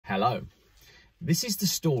Hello, this is the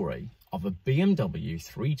story of a BMW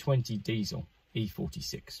 320 diesel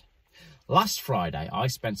E46. Last Friday, I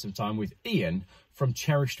spent some time with Ian from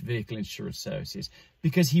Cherished Vehicle Insurance Services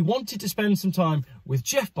because he wanted to spend some time with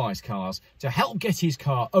Geoff Buys Cars to help get his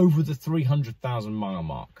car over the 300,000 mile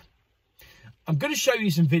mark. I'm going to show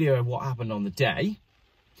you some video of what happened on the day,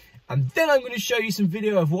 and then I'm going to show you some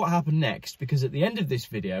video of what happened next, because at the end of this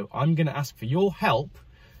video, I'm going to ask for your help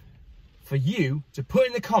for you to put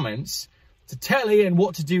in the comments to tell Ian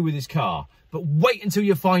what to do with his car. But wait until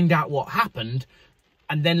you find out what happened,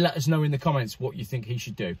 and then let us know in the comments what you think he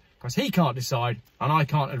should do, because he can't decide and I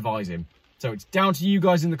can't advise him. So it's down to you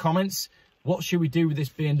guys in the comments. What should we do with this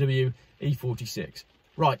BMW E46?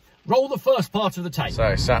 Right, roll the first part of the tape.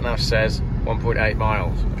 So sat-nav says 1.8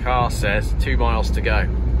 miles. Car says 2 miles to go.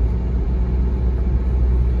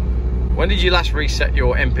 When did you last reset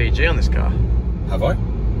your MPG on this car? Have I?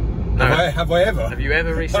 No. Have I ever? Have you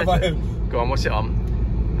ever reset it? Go on, what's it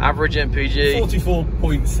on? Average MPG?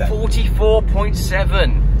 44.7.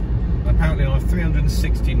 44.7. Apparently I have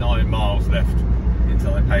 369 miles left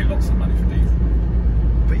until I pay lots of money for diesel.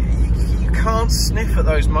 But you can't sniff at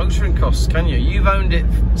those motoring costs, can you? You've owned it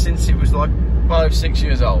since it was like 5-6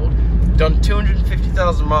 years old, done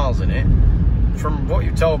 250,000 miles in it. From what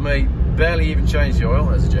you told me, barely even changed the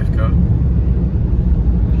oil as a Geoff car.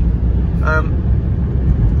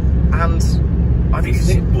 And I think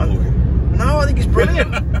it's boring. No, I think it's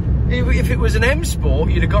brilliant. If it was an M Sport,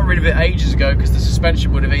 you'd have got rid of it ages ago because the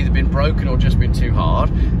suspension would have either been broken or just been too hard.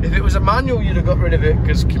 If it was a manual, you'd have got rid of it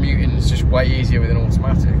because commuting is just way easier with an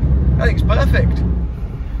automatic. I think it's perfect.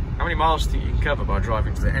 How many miles do you think you can cover by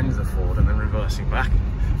driving to the end of the Ford and then reversing back?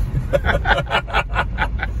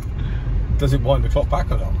 Does it wind the clock back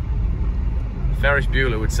or not? Ferris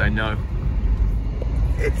Bueller would say no.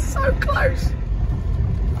 It's so close.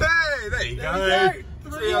 There you go.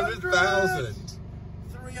 300,000.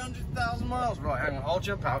 300,000 miles. Right, hang on, I'll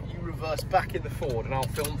jump out, you reverse back in the Ford and I'll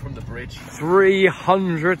film from the bridge.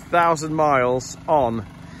 300,000 miles on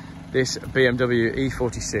this BMW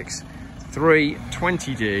E46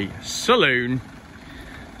 320D saloon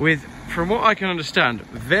with, from what I can understand,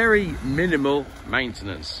 very minimal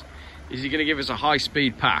maintenance. Is he going to give us a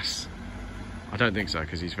high-speed pass? I don't think so,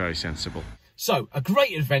 because he's very sensible. So, a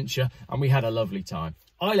great adventure, and we had a lovely time.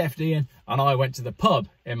 I left Ian and I went to the pub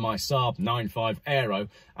in my Saab 9.5 Aero,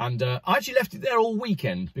 and I actually left it there all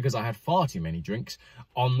weekend because I had far too many drinks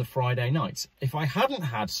on the Friday nights. If I hadn't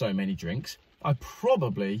had so many drinks, I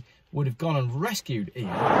probably would have gone and rescued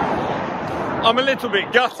Ian. I'm a little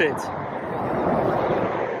bit gutted.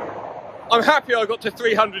 I'm happy I got to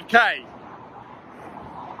 300k.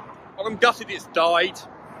 I'm gutted it's died.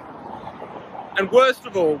 And worst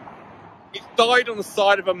of all, it's died on the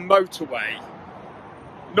side of a motorway.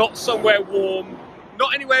 Not somewhere warm,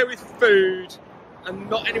 not anywhere with food, and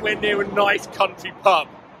not anywhere near a nice country pub.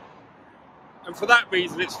 And for that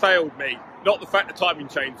reason, it's failed me, not the fact the timing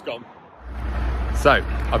chain's gone. So,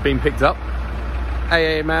 I've been picked up.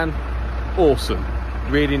 AA man, awesome,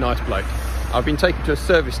 really nice bloke. I've been taken to a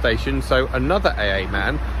service station so another AA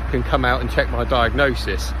man can come out and check my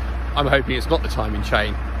diagnosis. I'm hoping it's not the timing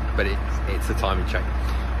chain, but it's the timing chain.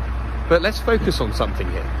 But let's focus on something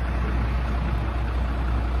here.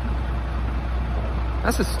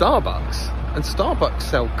 That's a Starbucks, and Starbucks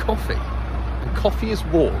sell coffee, and coffee is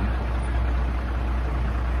warm.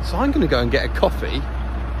 So I'm going to go and get a coffee,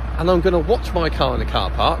 and I'm going to watch my car in the car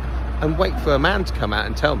park and wait for a man to come out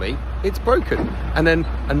and tell me it's broken. And then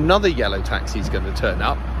another yellow taxi is going to turn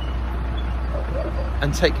up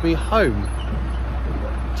and take me home.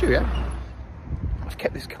 Cheerio. I've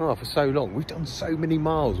kept this car for so long. We've done so many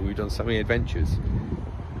miles, we've done so many adventures.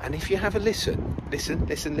 And if you have a listen.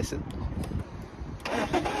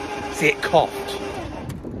 See, it coughed.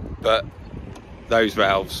 But those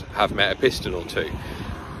valves have met a piston or two.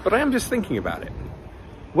 But I am just thinking about it.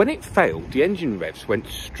 When it failed, the engine revs went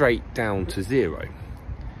straight down to 0.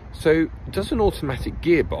 So does an automatic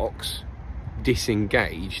gearbox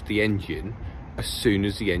disengage the engine as soon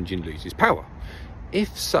as the engine loses power?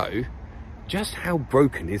 If so, just how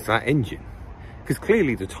broken is that engine? Because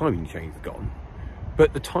clearly the timing chain's gone,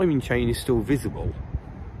 but the timing chain is still visible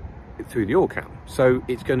through the oil cam. So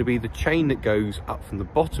it's going to be the chain that goes up from the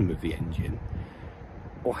bottom of the engine,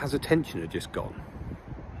 or has a tensioner just gone?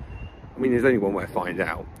 I mean, there's only one way to find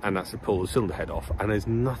out, and that's to pull the cylinder head off. And there's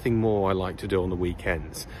nothing more I like to do on the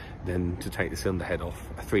weekends than to take the cylinder head off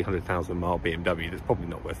a 300,000 mile BMW that's probably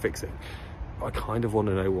not worth fixing. But I kind of want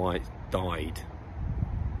to know why it's died.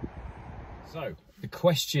 So, the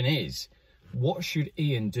question is, what should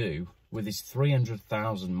Ian do with his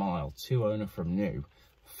 300,000 mile, 2-owner from new,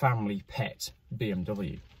 family pet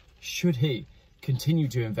BMW? should he continue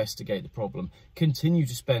to investigate the problem, continue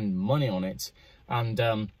to spend money on it,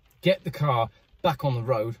 and get the car back on the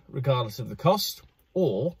road regardless of the cost?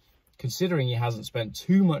 Or, considering he hasn't spent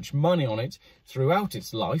too much money on it throughout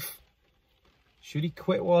its life, should he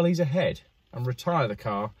quit while he's ahead and retire the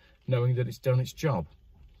car knowing that it's done its job?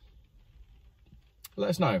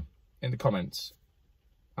 Let us know in the comments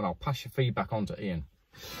and I'll pass your feedback on to Ian.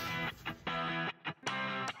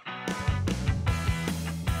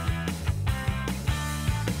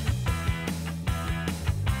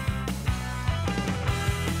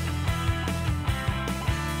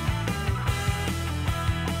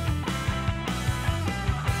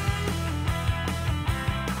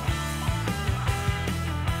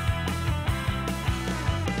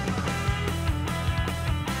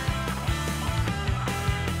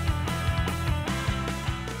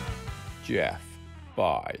 Geoff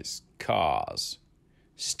buys cars.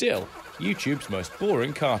 Still YouTube's most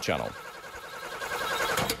boring car channel.